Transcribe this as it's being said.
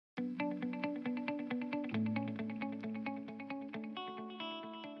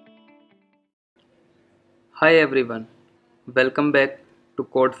Hi everyone, welcome back to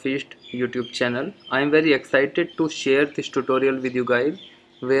Code Feast YouTube channel. I am very excited to share this tutorial with you guys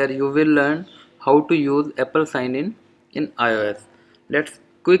where you will learn how to use Apple Sign-in in iOS. Let's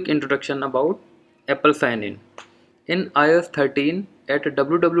quick introduction about Apple Sign-in. In iOS 13 at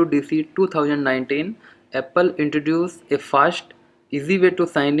WWDC 2019, Apple introduced a fast, easy way to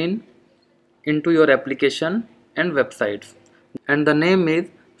sign in into your application and websites, and the name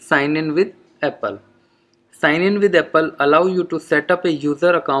is Sign in with Apple. Sign in with Apple allow you to set up a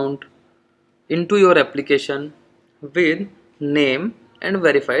user account into your application with name and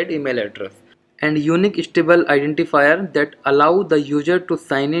verified email address and unique stable identifier that allow the user to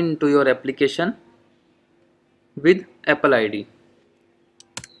sign in to your application with Apple ID.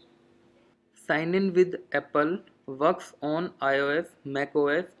 Sign in with Apple works on iOS,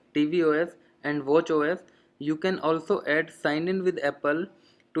 macOS, tvOS and watchOS. You can also add sign in with Apple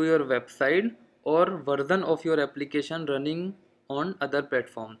to your website or version of your application running on other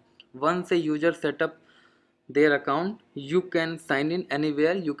platforms. Once a user set up their account, you can sign in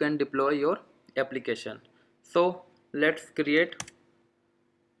anywhere you can deploy your application. So let's create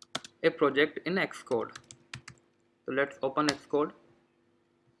a project in Xcode. So let's open Xcode,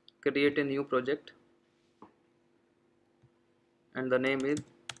 create a new project, and the name is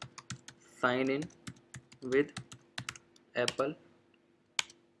Sign in with Apple.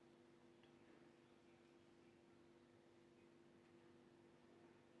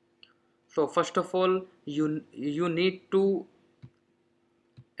 So first of all, you need to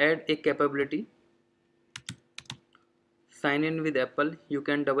add a capability, sign in with Apple. You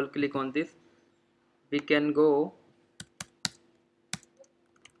can double click on this. We can go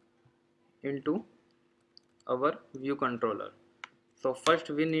into our view controller. So first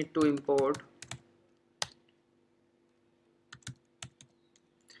we need to import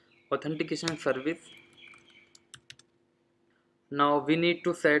authentication service. Now we need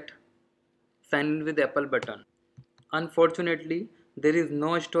to set sign in with Apple button. Unfortunately, there is no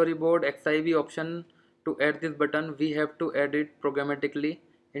storyboard XIV option to add this button. We have to add it programmatically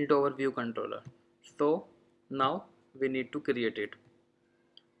into our view controller. So now we need to create it.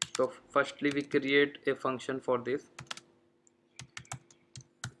 So firstly we create a function for this.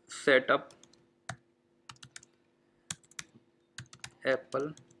 Set up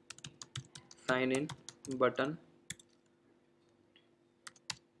Apple sign in button,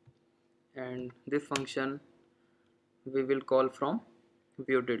 and this function we will call from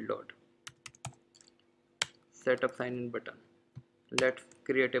view.dot. Set up sign in button. Let's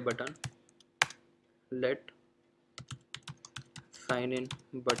create a button. Let sign in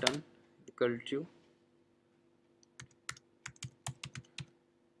button equal to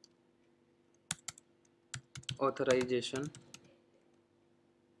authorization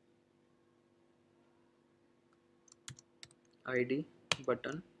ID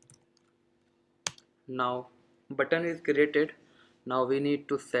button. Now button is created. Now we need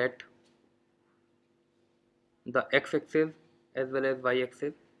to set the x-axis as well as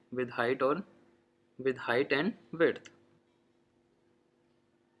y-axis with height and width.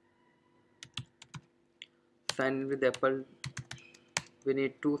 Sign in with Apple, we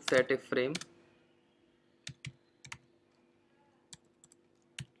need to set a frame.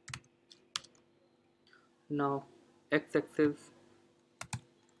 Now x-axis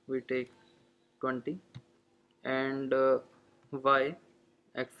we take 20 and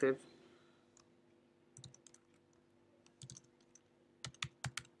y-axis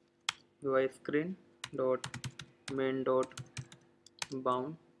y screen dot main dot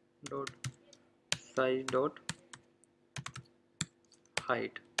bound dot size dot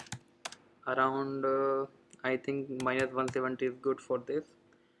height around I think -170 is good for this,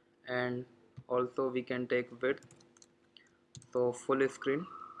 and also we can take width, so full screen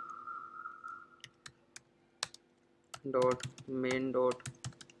dot main dot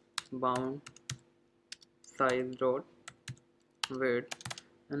bound size dot width,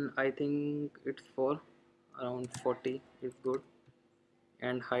 and I think it's for around 40 is good,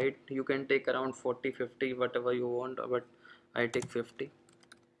 and height you can take around 40 50 whatever you want, but I take 50.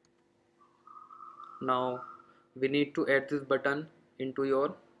 Now we need to add this button into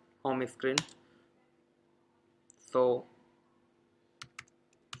your home screen. So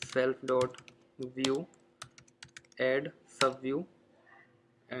self dot view add sub view,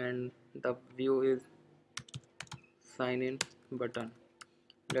 and the view is sign in button.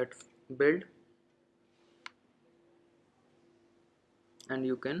 Let's build, and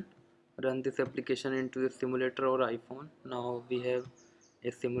you can run this application into the simulator or iPhone. Now we have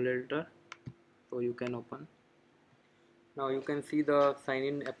a simulator, so you can open. Now you can see the sign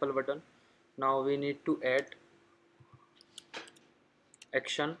in Apple button. Now we need to add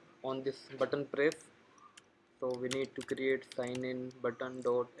action on this button press. So we need to create sign in button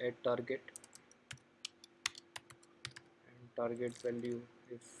dot add target, and target value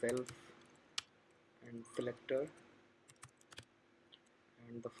is self and selector,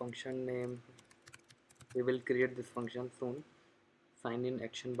 and the function name, we will create this function soon, sign in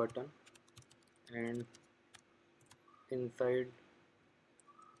action button, and inside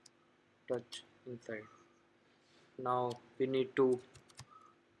touch inside. Now we need to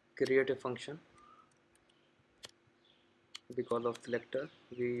create a function. Because of selector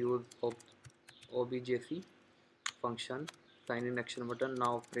we use objc function sign in action button.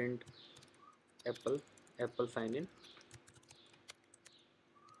 Now print apple sign in.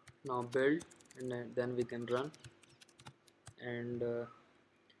 Now build, and then we can run, and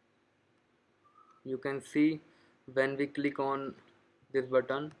you can see when we click on this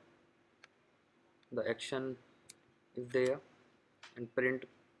button the action is there and print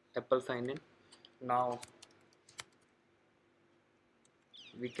apple sign in. Now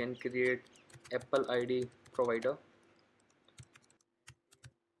we can create Apple ID provider.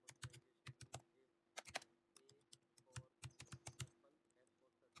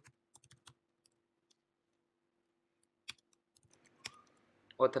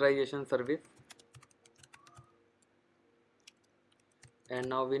 Authorization service, and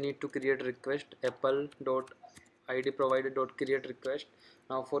now we need to create request apple.idprovider.create request.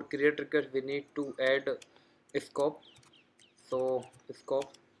 Now for create request we need to add a scope. So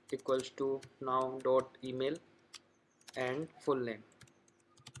scope equals to now dot email and full name.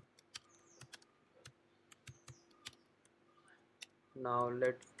 Now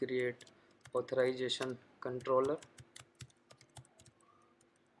let's create authorization controller,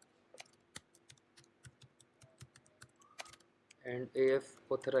 and AF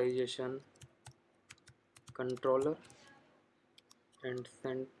authorization controller, and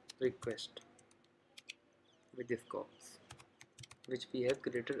send request with the scopes which we have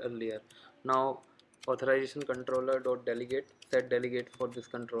created earlier. Now authorization controller dot delegate, set delegate for this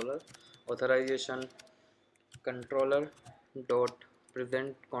controller. Authorization controller dot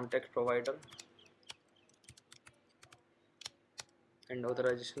present context provider, and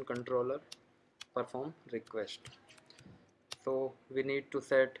authorization controller perform request. So we need to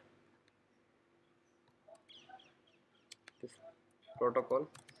set this protocol.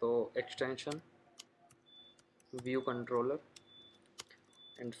 So extension view controller,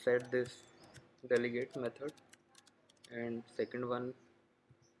 and set this delegate method, and second one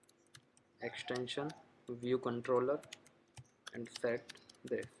extension view controller, and set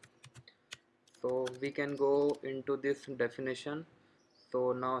this. So we can go into this definition.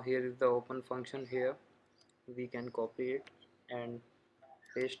 So now here is the open function. Here we can copy it and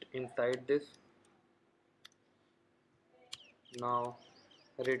paste inside this. Now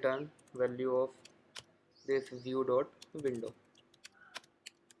return value of this view dot window.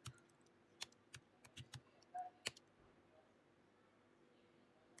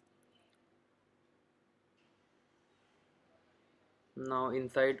 Now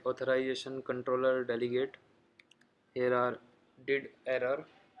inside authorization controller delegate, here are did error,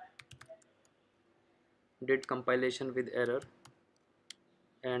 did compilation with error,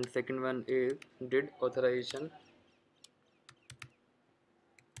 and second one is did authorization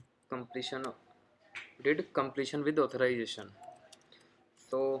completion, did completion with authorization.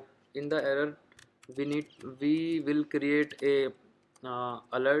 So in the error we will create a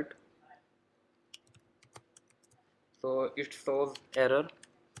alert. So it shows error.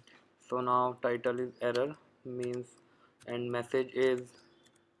 So now title is error means, and message is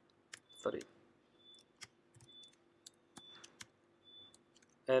sorry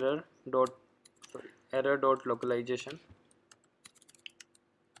error dot error dot localization,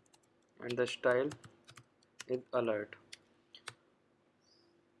 and the style is alert.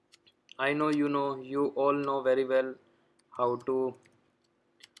 I know you all know very well how to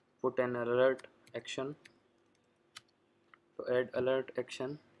put an alert action. So add alert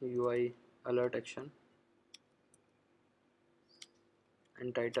action, UI alert action,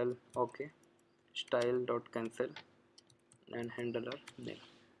 and title OK, style dot cancel, and handler name.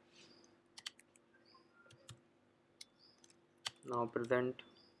 Now present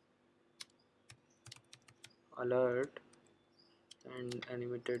alert and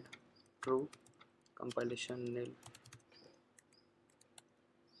animated true, compilation nil.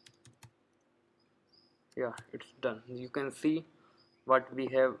 Yeah, it's done. You can see what we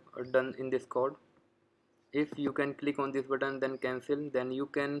have done in this code. If you can click on this button then cancel, then you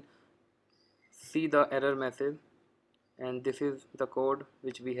can see the error message, and this is the code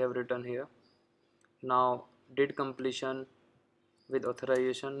which we have written here. Now did completion with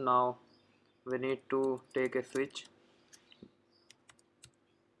authorization. Now we need to take a switch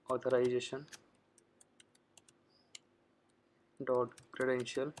authorization dot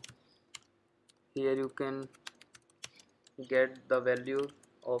credential. Here you can get the value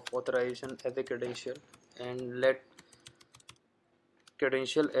of authorization as a credential, and let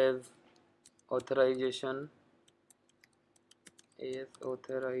credential as authorization as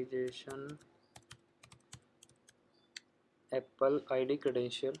authorization Apple ID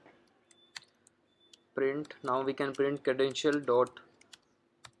credential. Print. Now we can print credential dot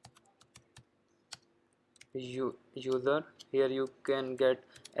user. Here you can get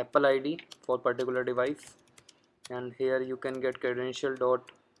Apple ID for particular device, and here you can get credential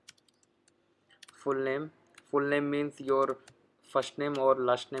dot full name. Full name means your first name or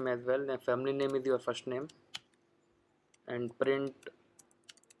last name as well, and family name is your first name. And print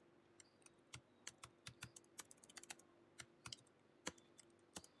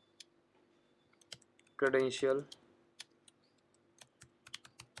credential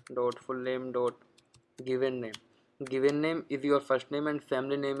dot full name dot given name. Given name is your first name and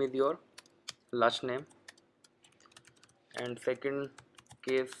family name is your last name. And second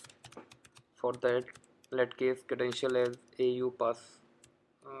case for that, let case credential as AU pass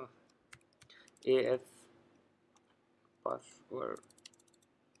AS password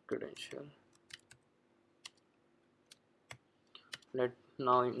credential. Let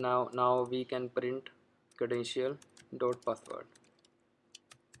now we can print credential dot password.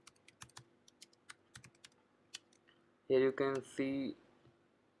 Here you can see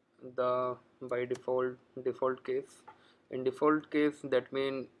the by default case. In default case, that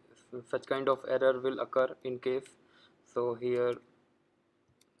means such kind of error will occur in case. So here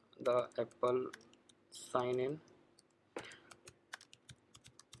the Apple sign in,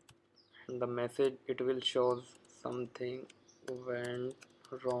 and the message it will shows something went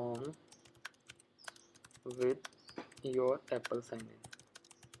wrong with your Apple sign in.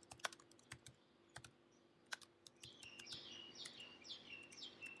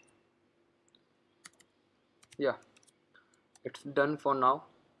 Yeah, it's done for now.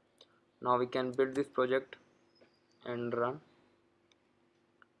 Now we can build this project and run.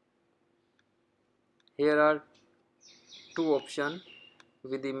 Here are two options,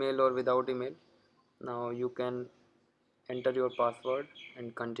 with email or without email. Now you can enter your password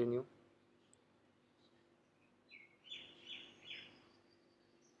and continue.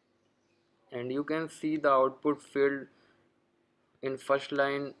 And you can see the output field in first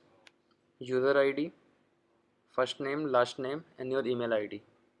line: user ID, first name, last name, and your email ID.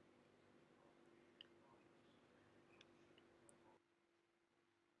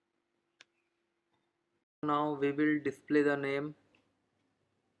 Now we will display the name,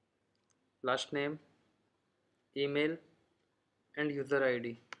 last name, email, and user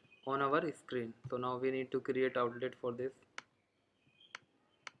ID on our screen. So now we need to create outlet for this.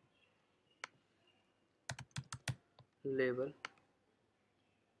 Label,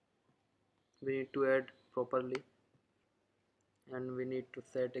 we need to add properly, and we need to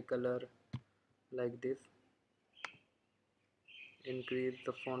set a color like this. Increase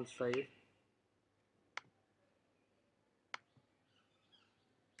the font size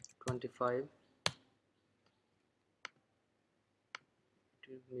 25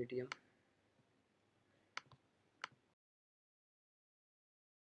 to medium.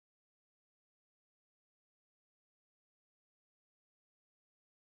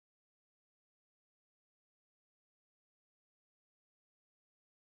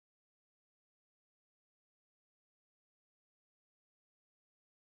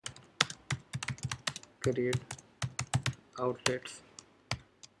 Create outlets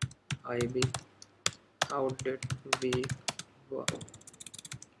IB outlet B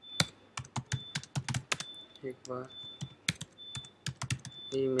एक बार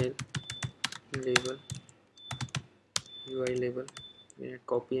email label UI label. We need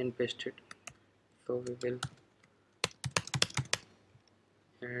copy and paste it. So we will,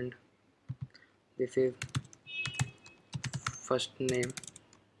 and this is first name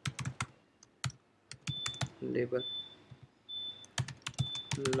label,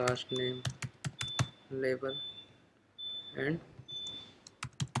 last name label, and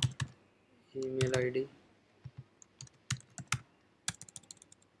email ID.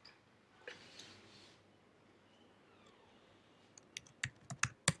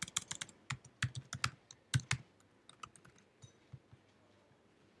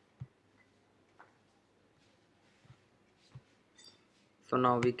 So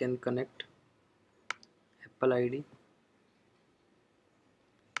now we can connect Apple ID,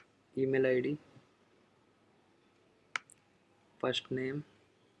 email ID, first name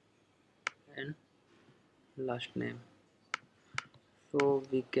and last name. So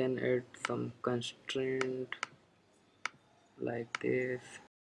we can add some constraint like this.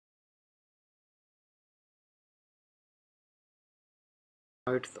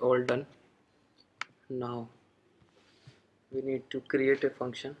 Now it's all done. Now we need to create a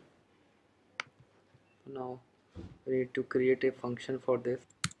function. Now we need to create a function for this.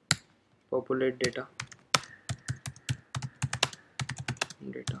 Populate data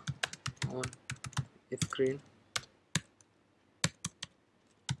on screen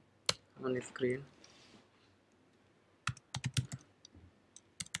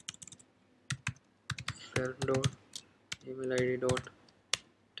self dot email id dot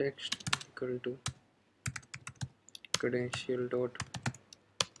text equal to credential dot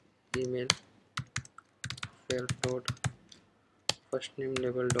email self dot first name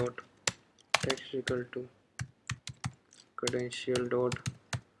label dot text equal to credential dot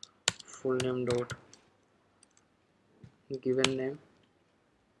full name dot given name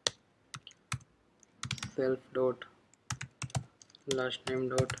self dot last name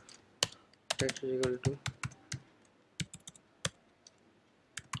dot text equal to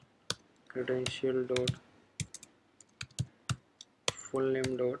credential dot full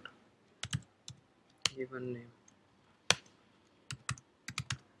name dot given name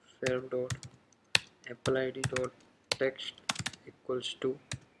self dot apple id dot text equals to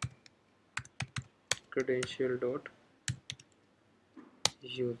credential dot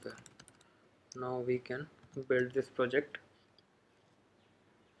user. Now we can build this project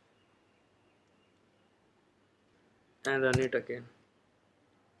and run it again.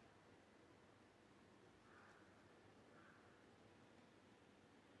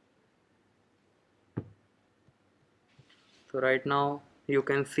 So right now you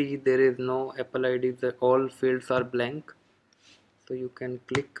can see there is no Apple ID, all fields are blank. So you can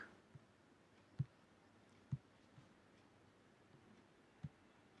click.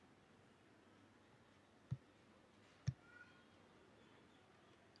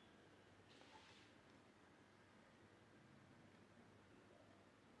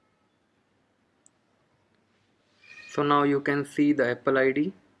 So now you can see the Apple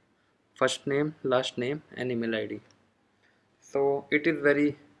ID, first name, last name and email ID. So it is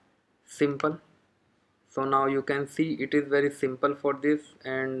very simple. So now you can see it is very simple for this,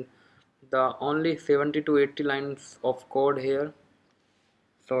 and the only 70 to 80 lines of code here.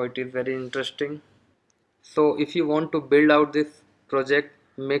 So it is very interesting. So if you want to build out this project,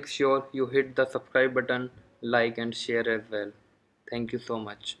 make sure you hit the subscribe button, like and share as well. Thank you so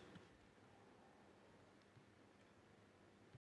much.